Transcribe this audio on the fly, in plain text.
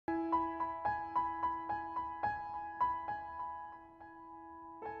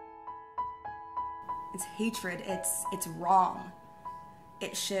It's hatred. It's wrong.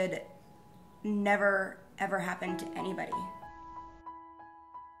 It should never, ever happen to anybody.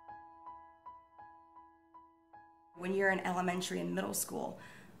 When you're in elementary and middle school,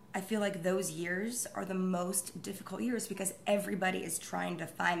 I feel like those years are the most difficult years because everybody is trying to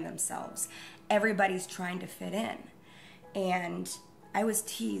find themselves. Everybody's trying to fit in. And I was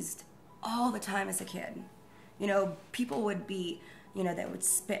teased all the time as a kid. You know, people would be, you know, they would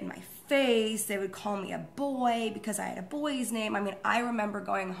spit in my face. They would call me a boy because I had a boy's name. I mean, I remember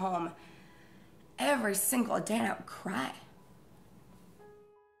going home every single day and I would cry.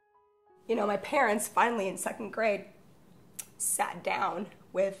 You know, my parents finally in second grade sat down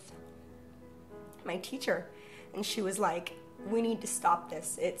with my teacher and she was like, we need to stop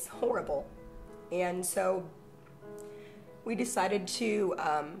this. It's horrible. And so we decided to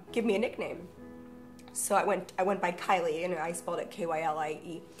give me a nickname. So I went by Kylie, and I spelled it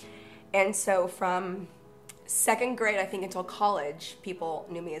K-Y-L-I-E. And so from second grade, I think, until college, people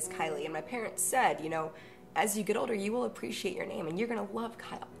knew me as Kylie. And my parents said, you know, as you get older, you will appreciate your name, and you're gonna love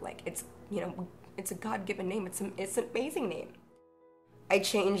Kyle. Like, it's, you know, it's a God-given name. It's an amazing name. I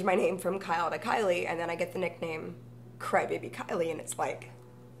changed my name from Kyle to Kylie, and then I get the nickname Crybaby Kylie, and it's like,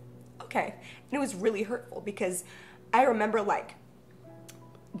 okay. And it was really hurtful because I remember, like,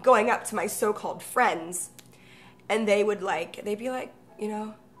 going up to my so-called friends, and they'd be like, you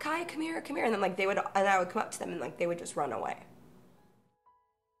know, Kai, come here, and then like I would come up to them and like they would just run away.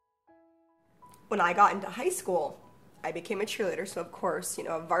 When I got into high school, I became a cheerleader, so of course, you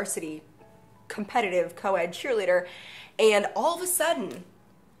know, a varsity competitive co-ed cheerleader, and all of a sudden,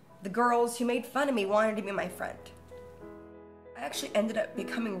 the girls who made fun of me wanted to be my friend. I actually ended up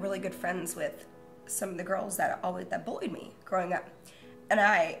becoming really good friends with some of the girls that bullied me growing up. And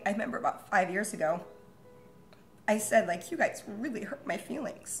I remember about 5 years ago, I said, like, you guys really hurt my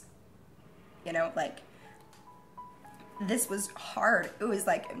feelings. You know, like, this was hard. It was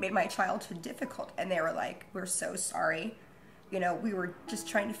like, it made my childhood difficult. And they were like, we're so sorry. You know, we were just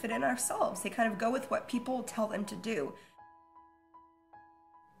trying to fit in ourselves. They kind of go with what people tell them to do.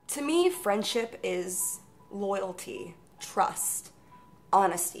 To me, friendship is loyalty, trust,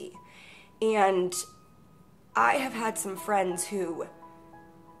 honesty. And I have had some friends who,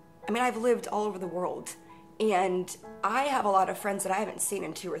 I mean, I've lived all over the world, and I have a lot of friends that I haven't seen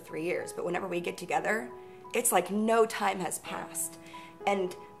in 2 or 3 years, but whenever we get together, it's like no time has passed.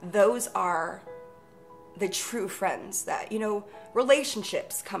 And those are the true friends that, you know,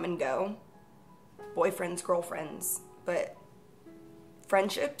 relationships come and go, boyfriends, girlfriends, but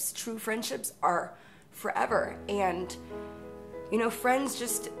friendships, true friendships are forever. And, you know, friends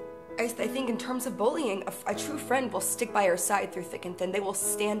just, I think in terms of bullying, a true friend will stick by your side through thick and thin. They will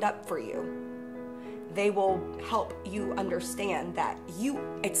stand up for you. They will help you understand that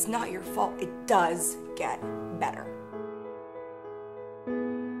it's not your fault. It does get better.